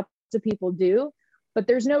 and lots of people do, but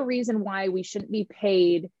there's no reason why we shouldn't be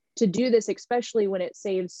paid to do this, especially when it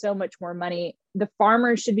saves so much more money. The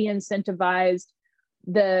farmers should be incentivized.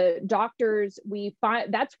 The doctors, we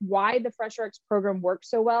find that's why the FreshRx program works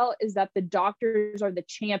so well, is that the doctors are the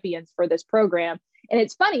champions for this program. And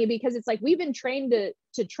it's funny because it's like we've been trained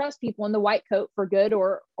to trust people in the white coat for good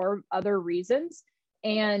or other reasons.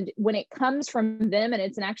 And when it comes from them and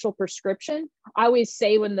it's an actual prescription, I always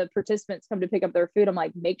say when the participants come to pick up their food, I'm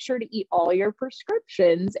like, make sure to eat all your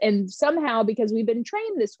prescriptions. And somehow, because we've been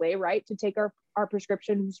trained this way, right, to take our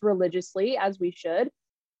prescriptions religiously, as we should,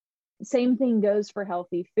 same thing goes for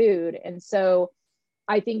healthy food. And so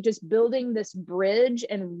I think just building this bridge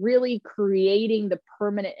and really creating the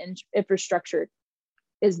permanent infrastructure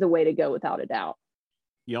is the way to go, without a doubt.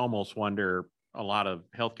 You almost wonder, a lot of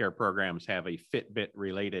healthcare programs have a Fitbit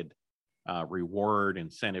related reward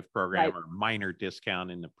incentive program, right, or minor discount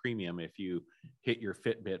in the premium if you hit your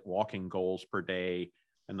Fitbit walking goals per day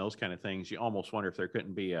and those kind of things. You almost wonder if there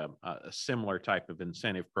couldn't be a similar type of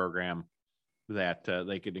incentive program that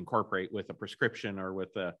they could incorporate with a prescription or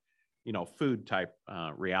with a, food type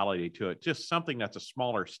reality to it. Just something that's a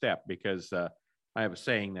smaller step, because I have a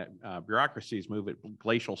saying that bureaucracies move at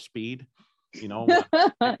glacial speed.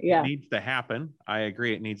 It needs to happen. I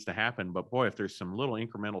agree, it needs to happen. But boy, if there's some little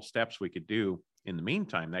incremental steps we could do in the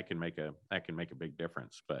meantime, that can make a big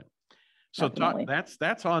difference. But so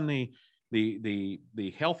that's on the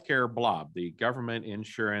healthcare blob, the government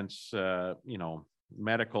insurance,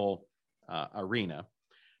 medical arena.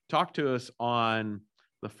 Talk to us on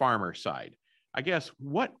the farmer side. I guess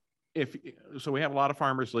so we have a lot of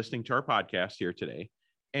farmers listening to our podcast here today.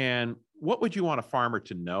 And what would you want a farmer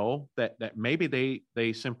to know that maybe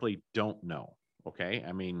they simply don't know? Okay.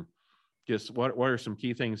 I mean, just what are some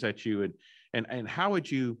key things that you would, and how would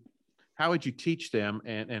you teach them,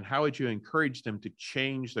 and how would you encourage them to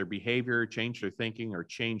change their behavior, change their thinking, or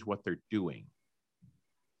change what they're doing?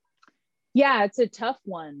 Yeah, it's a tough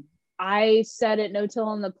one. I said at No Till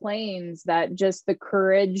on the Plains that just the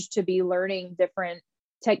courage to be learning different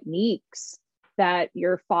techniques that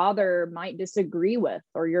your father might disagree with,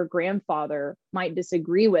 or your grandfather might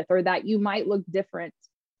disagree with, or that you might look different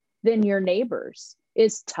than your neighbors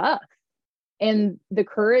is tough. And the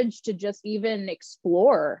courage to just even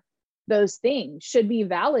explore those things should be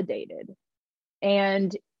validated.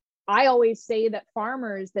 And I always say that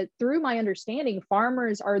through my understanding,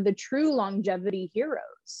 farmers are the true longevity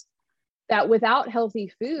heroes, that without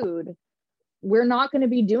healthy food, we're not going to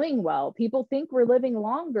be doing well. People think we're living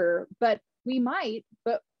longer, but we might,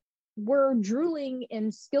 but we're drooling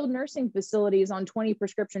in skilled nursing facilities on 20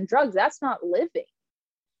 prescription drugs. That's not living.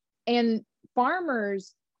 And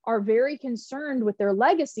farmers are very concerned with their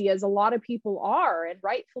legacy, as a lot of people are, and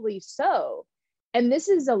rightfully so. And this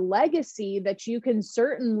is a legacy that you can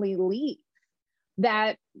certainly leave,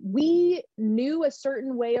 that we knew a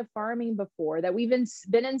certain way of farming before, that we've been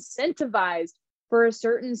incentivized for a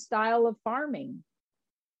certain style of farming.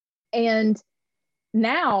 And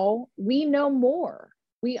now we know more.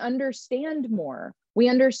 We understand more. We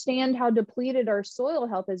understand how depleted our soil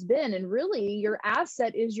health has been. And really, your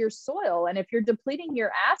asset is your soil. And if you're depleting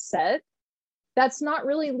your asset, that's not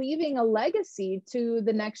really leaving a legacy to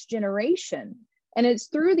the next generation. And it's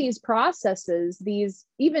through these processes, these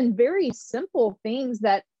even very simple things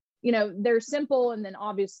that, they're simple. And then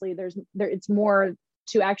obviously it's more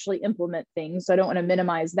to actually implement things. So I don't want to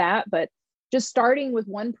minimize that, but just starting with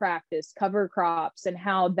one practice, cover crops, and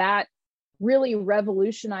how that really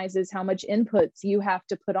revolutionizes how much inputs you have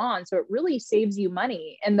to put on. So it really saves you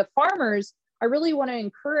money. And the farmers, I really want to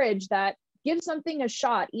encourage that. Give something a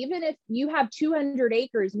shot. Even if you have 200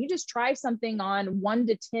 acres and you just try something on 1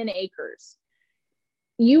 to 10 acres,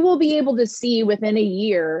 you will be able to see within a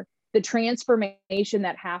year the transformation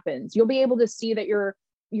that happens. You'll be able to see that your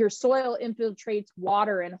soil infiltrates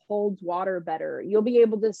water and holds water better. You'll be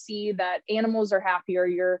able to see that animals are happier,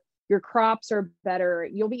 your crops are better.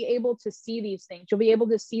 You'll be able to see these things. You'll be able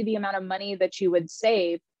to see the amount of money that you would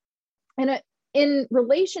save. And in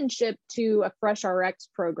relationship to a FreshRx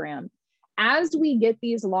program, as we get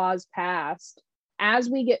these laws passed, as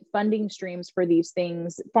we get funding streams for these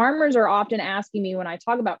things, farmers are often asking me when I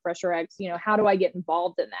talk about FreshRx, how do I get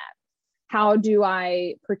involved in that? How do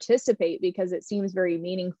I participate? Because it seems very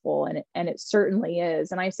meaningful, and it certainly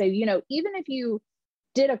is. And I say, even if you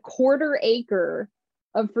did a 1/4 acre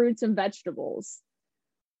of fruits and vegetables,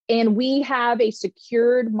 and we have a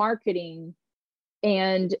secured marketing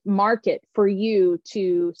and market for you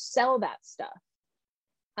to sell that stuff,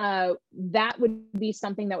 that would be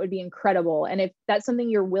something that would be incredible. And if that's something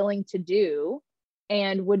you're willing to do,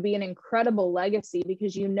 and would be an incredible legacy,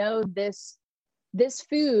 because you know this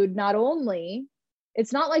food, not only,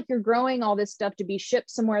 it's not like you're growing all this stuff to be shipped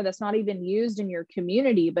somewhere that's not even used in your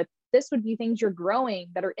community, but this would be things you're growing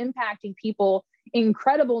that are impacting people in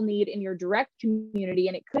incredible need in your direct community.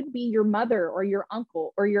 And it could be your mother or your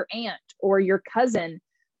uncle or your aunt or your cousin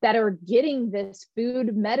that are getting this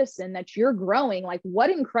food medicine that you're growing. Like, what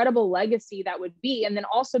incredible legacy that would be. And then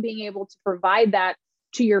also being able to provide that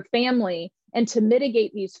to your family and to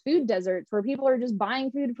mitigate these food deserts where people are just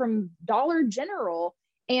buying food from Dollar General.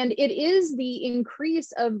 And it is the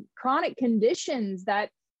increase of chronic conditions that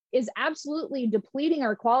is absolutely depleting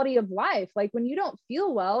our quality of life. Like, when you don't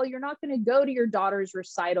feel well, you're not going to go to your daughter's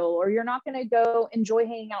recital, or you're not going to go enjoy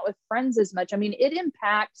hanging out with friends as much. I mean, it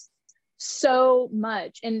impacts so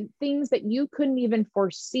much, and things that you couldn't even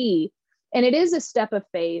foresee. And it is a step of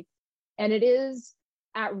faith, and it is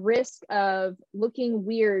at risk of looking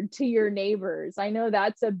weird to your neighbors. I know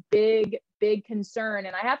that's a big, big concern.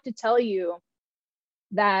 And I have to tell you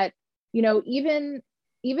that, you know, even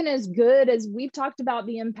as good as we've talked about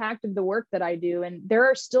the impact of the work that I do, and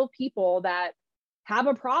there are still people that have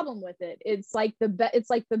a problem with it. It's like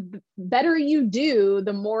the better you do,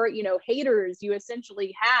 the more, you know, haters you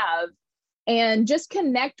essentially have. And just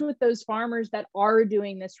connect with those farmers that are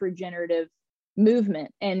doing this regenerative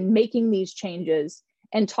movement and making these changes,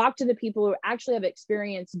 and talk to the people who actually have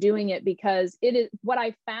experience doing it, because it is what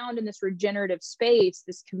I found in this regenerative space,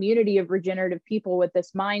 this community of regenerative people with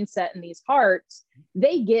this mindset and these hearts.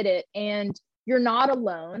 They get it, and you're not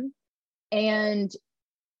alone. And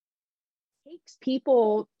it takes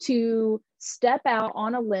people to step out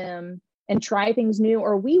on a limb and try things new,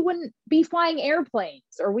 or we wouldn't be flying airplanes,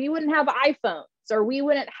 or we wouldn't have iPhones, or we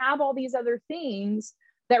wouldn't have all these other things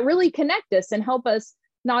that really connect us and help us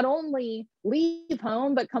not only leave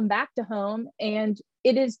home, but come back to home. And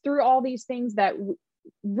it is through all these things that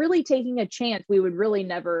really taking a chance, we'd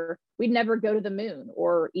never go to the moon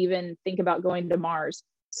or even think about going to Mars.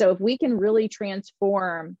 So if we can really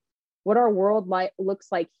transform what our world looks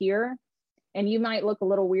like here, and you might look a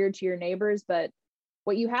little weird to your neighbors, but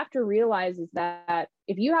what you have to realize is that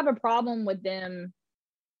if you have a problem with them,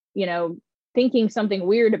 you know, thinking something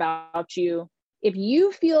weird about you, if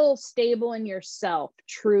you feel stable in yourself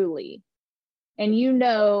truly, and you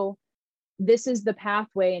know this is the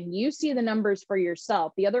pathway, and you see the numbers for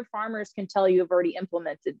yourself, the other farmers can tell you have already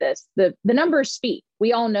implemented this. The numbers speak.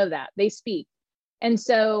 We all know that they speak. And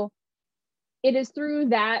so it is through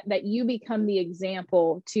that you become the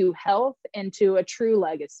example to health and to a true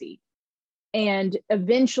legacy. And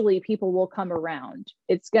eventually people will come around.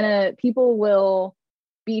 People will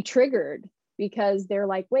be triggered, because they're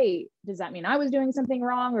like, wait, does that mean I was doing something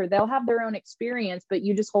wrong? Or they'll have their own experience, but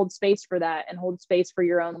you just hold space for that, and hold space for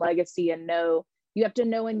your own legacy, and you have to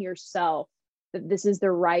know in yourself that this is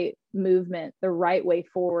the right movement, the right way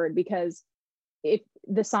forward. Because if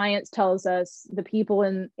the science tells us, the people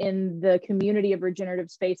in the community of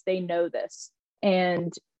regenerative space, they know this,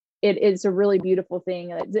 and it is a really beautiful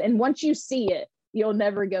thing. And once you see it, you'll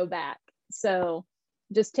never go back. So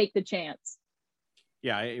just take the chance.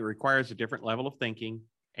 Yeah, it requires a different level of thinking,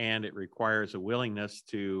 and it requires a willingness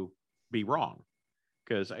to be wrong,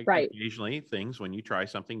 because occasionally things, when you try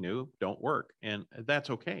something new, don't work, and that's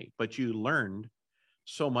okay. But you learned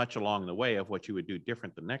so much along the way of what you would do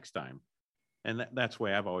different the next time. And that's the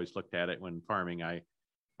way I've always looked at it when farming.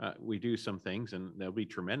 We do some things, and there'll be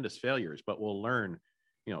tremendous failures, but we'll learn,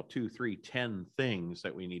 2, 3, 10 things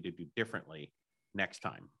that we need to do differently next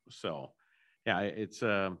time. So yeah,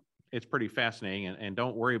 it's pretty fascinating, and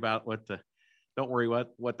don't worry about what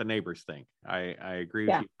the neighbors think. I agree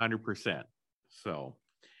with you 100%. So,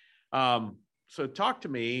 so talk to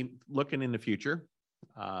me, looking in the future,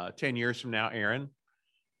 10 years from now, Erin,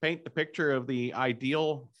 paint the picture of the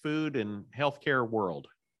ideal food and healthcare world.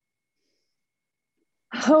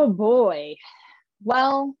 Oh boy.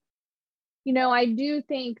 Well, I do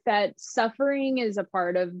think that suffering is a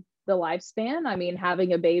part of the lifespan. I mean,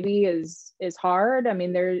 having a baby is hard. I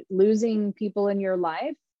mean, they're losing people in your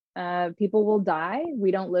life. People will die. We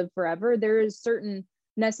don't live forever. There is certain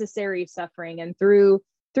necessary suffering, and through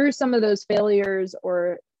some of those failures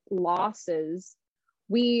or losses,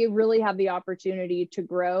 we really have the opportunity to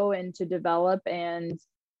grow and to develop, and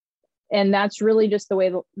that's really just the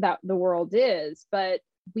way that the world is. But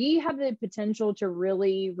we have the potential to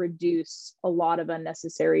really reduce a lot of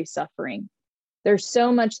unnecessary suffering. There's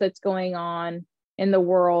so much that's going on in the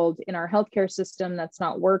world, in our healthcare system, that's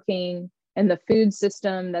not working, and the food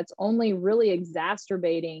system that's only really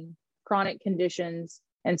exacerbating chronic conditions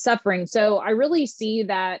and suffering. So I really see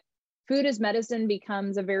that food as medicine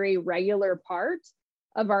becomes a very regular part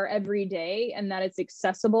of our everyday, and that it's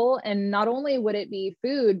accessible. And not only would it be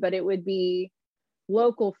food, but it would be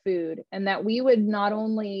local food, and that we would not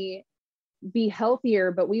only be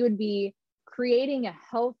healthier, but we would be creating a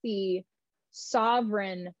healthy,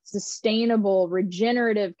 sovereign, sustainable,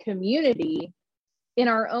 regenerative community in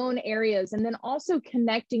our own areas, and then also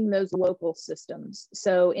connecting those local systems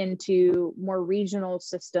so into more regional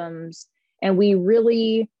systems. And we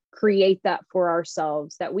really create that for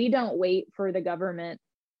ourselves, that we don't wait for the government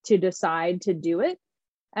to decide to do it,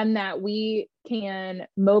 and that we can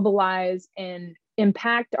mobilize and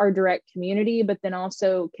impact our direct community, but then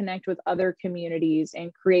also connect with other communities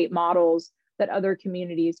and create models that other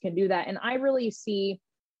communities can do that. And I really see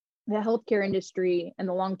the healthcare industry and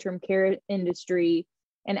the long-term care industry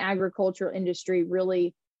and agricultural industry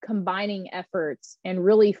really combining efforts and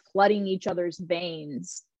really flooding each other's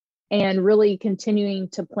veins, and really continuing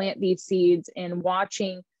to plant these seeds and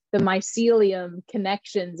watching the mycelium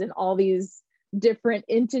connections and all these different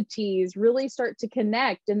entities really start to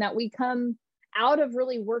connect, and that we come out of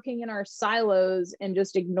really working in our silos and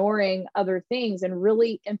just ignoring other things and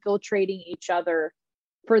really infiltrating each other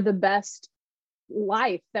for the best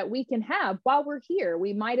life that we can have while we're here.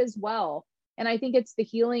 We might as well. And I think it's the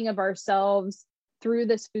healing of ourselves through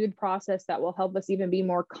this food process that will help us even be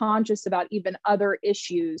more conscious about even other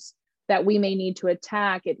issues that we may need to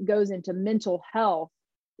attack. It goes into mental health.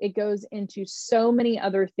 It goes into so many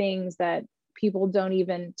other things that people don't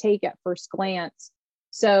even take at first glance.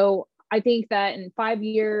 So I think that in 5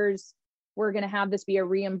 years, we're going to have this be a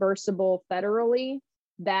reimbursable federally,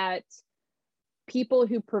 that people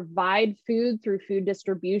who provide food through food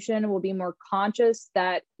distribution will be more conscious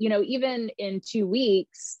that, you know, even in 2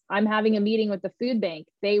 weeks, I'm having a meeting with the food bank.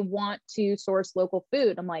 They want to source local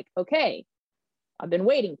food. I'm like, okay, I've been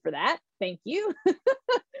waiting for that. Thank you.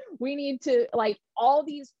 We need to, like, all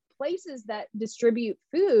these places that distribute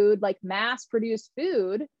food, like mass produced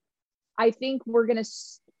food, I think we're going to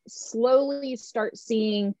slowly start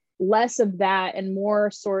seeing less of that and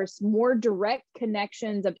more direct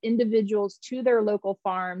connections of individuals to their local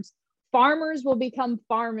farms. Farmers will become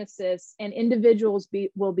pharmacists, and individuals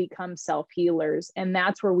will become self-healers. And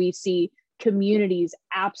that's where we see communities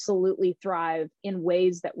absolutely thrive in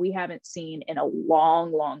ways that we haven't seen in a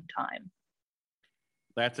long, long time.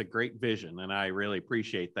 That's a great vision, and I really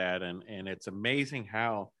appreciate that. And it's amazing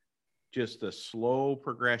how just the slow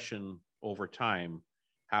progression over time,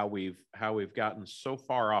 how we've gotten so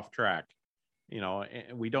far off track, you know,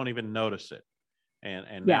 and we don't even notice it.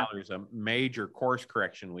 And now there's a major course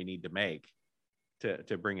correction we need to make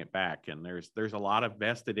to bring it back. And there's a lot of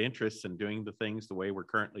vested interests in doing the things the way we're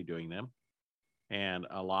currently doing them, and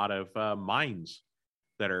a lot of minds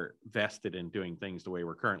that are vested in doing things the way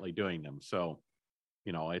we're currently doing them. So,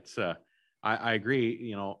 you know, it's I agree.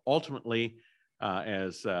 You know, ultimately,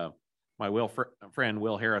 as my friend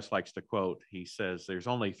Will Harris likes to quote, he says, "There's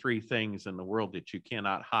only 3 things in the world that you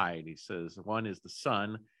cannot hide." He says, one is the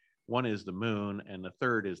sun, one is the moon, and the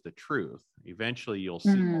third is the truth. Eventually, you'll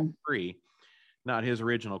see all 3. Not his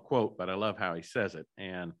original quote, but I love how he says it.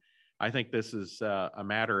 And I think this is a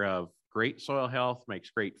matter of great soil health makes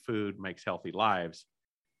great food, makes healthy lives.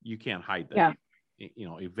 You can't hide that. Yeah. You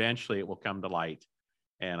know, eventually it will come to light.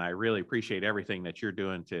 And I really appreciate everything that you're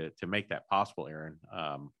doing to make that possible, Erin.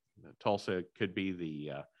 Tulsa could be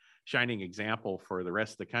the shining example for the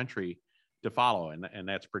rest of the country to follow, and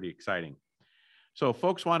that's pretty exciting. So if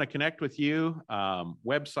folks want to connect with you,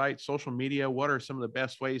 website, social media, what are some of the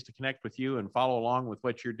best ways to connect with you and follow along with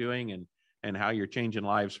what you're doing and how you're changing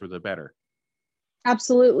lives for the better?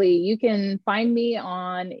 Absolutely. You can find me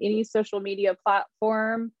on any social media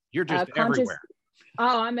platform. You're just everywhere.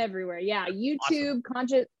 Oh, I'm everywhere. Yeah. YouTube,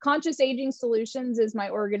 awesome. Conscious Aging Solutions is my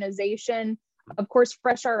organization. Of course,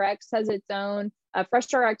 FreshRx has its own,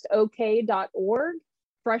 freshrxok.org,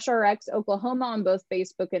 FreshRx Oklahoma on both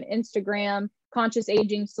Facebook and Instagram, Conscious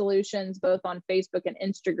Aging Solutions, both on Facebook and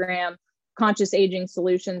Instagram,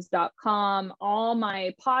 consciousagingsolutions.com. All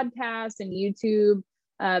my podcasts and YouTube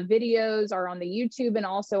videos are on the YouTube, and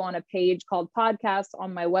also on a page called Podcasts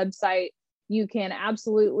on my website. You can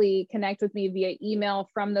absolutely connect with me via email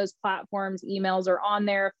from those platforms. Emails are on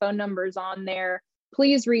there, phone numbers on there.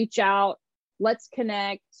 Please reach out. Let's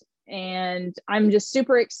connect. And I'm just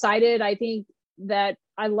super excited. I think that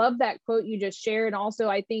I love that quote you just shared. Also,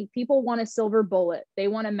 I think people want a silver bullet. They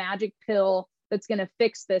want a magic pill that's going to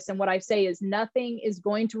fix this. And what I say is nothing is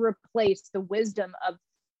going to replace the wisdom of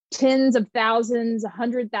tens of thousands,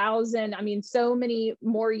 100,000. I mean, so many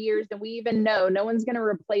more years than we even know. No one's going to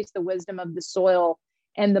replace the wisdom of the soil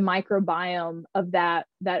and the microbiome of that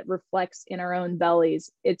reflects in our own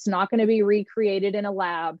bellies. It's not going to be recreated in a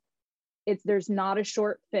lab. there's not a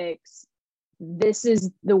short fix. This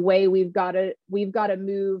is the way we've got to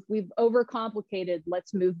move. We've overcomplicated.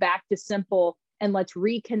 Let's move back to simple, and let's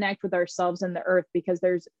reconnect with ourselves and the earth, because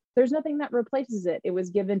there's nothing that replaces it. It was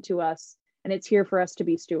given to us, and it's here for us to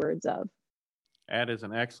be stewards of. That is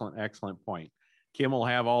an excellent point. Kim will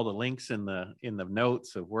have all the links in the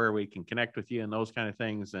notes of where we can connect with you and those kind of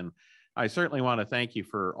things. And I certainly want to thank you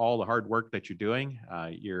for all the hard work that you're doing.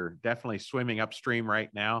 You're definitely swimming upstream right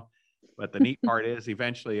now. But the neat part is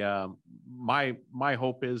eventually my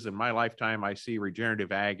hope is in my lifetime, I see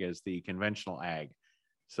regenerative ag as the conventional ag.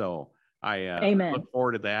 So I look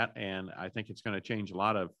forward to that. And I think it's going to change a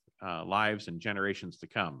lot of lives and generations to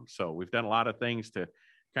come. So we've done a lot of things to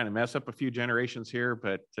kind of mess up a few generations here,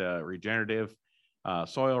 but regenerative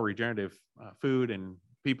soil, regenerative food, and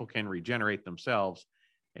people can regenerate themselves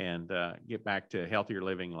and get back to healthier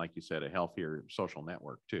living, like you said, a healthier social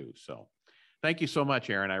network too. So thank you so much,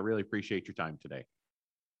 Erin. I really appreciate your time today.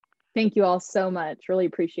 Thank you all so much. Really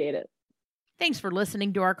appreciate it. Thanks for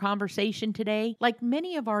listening to our conversation today. Like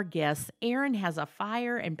many of our guests, Erin has a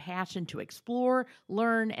fire and passion to explore,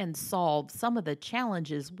 learn, and solve some of the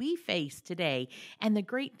challenges we face today. And the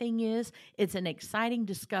great thing is, it's an exciting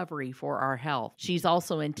discovery for our health. She's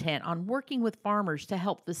also intent on working with farmers to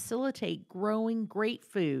help facilitate growing great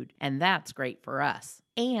food, and that's great for us.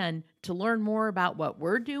 And to learn more about what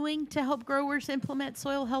we're doing to help growers implement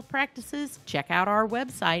soil health practices, check out our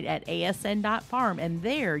website at asn.farm, and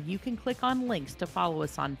there you can click on links to follow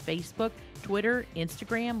us on Facebook, Twitter,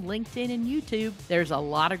 Instagram, LinkedIn, and YouTube. There's a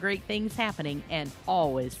lot of great things happening and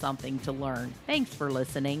always something to learn. Thanks for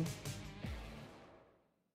listening.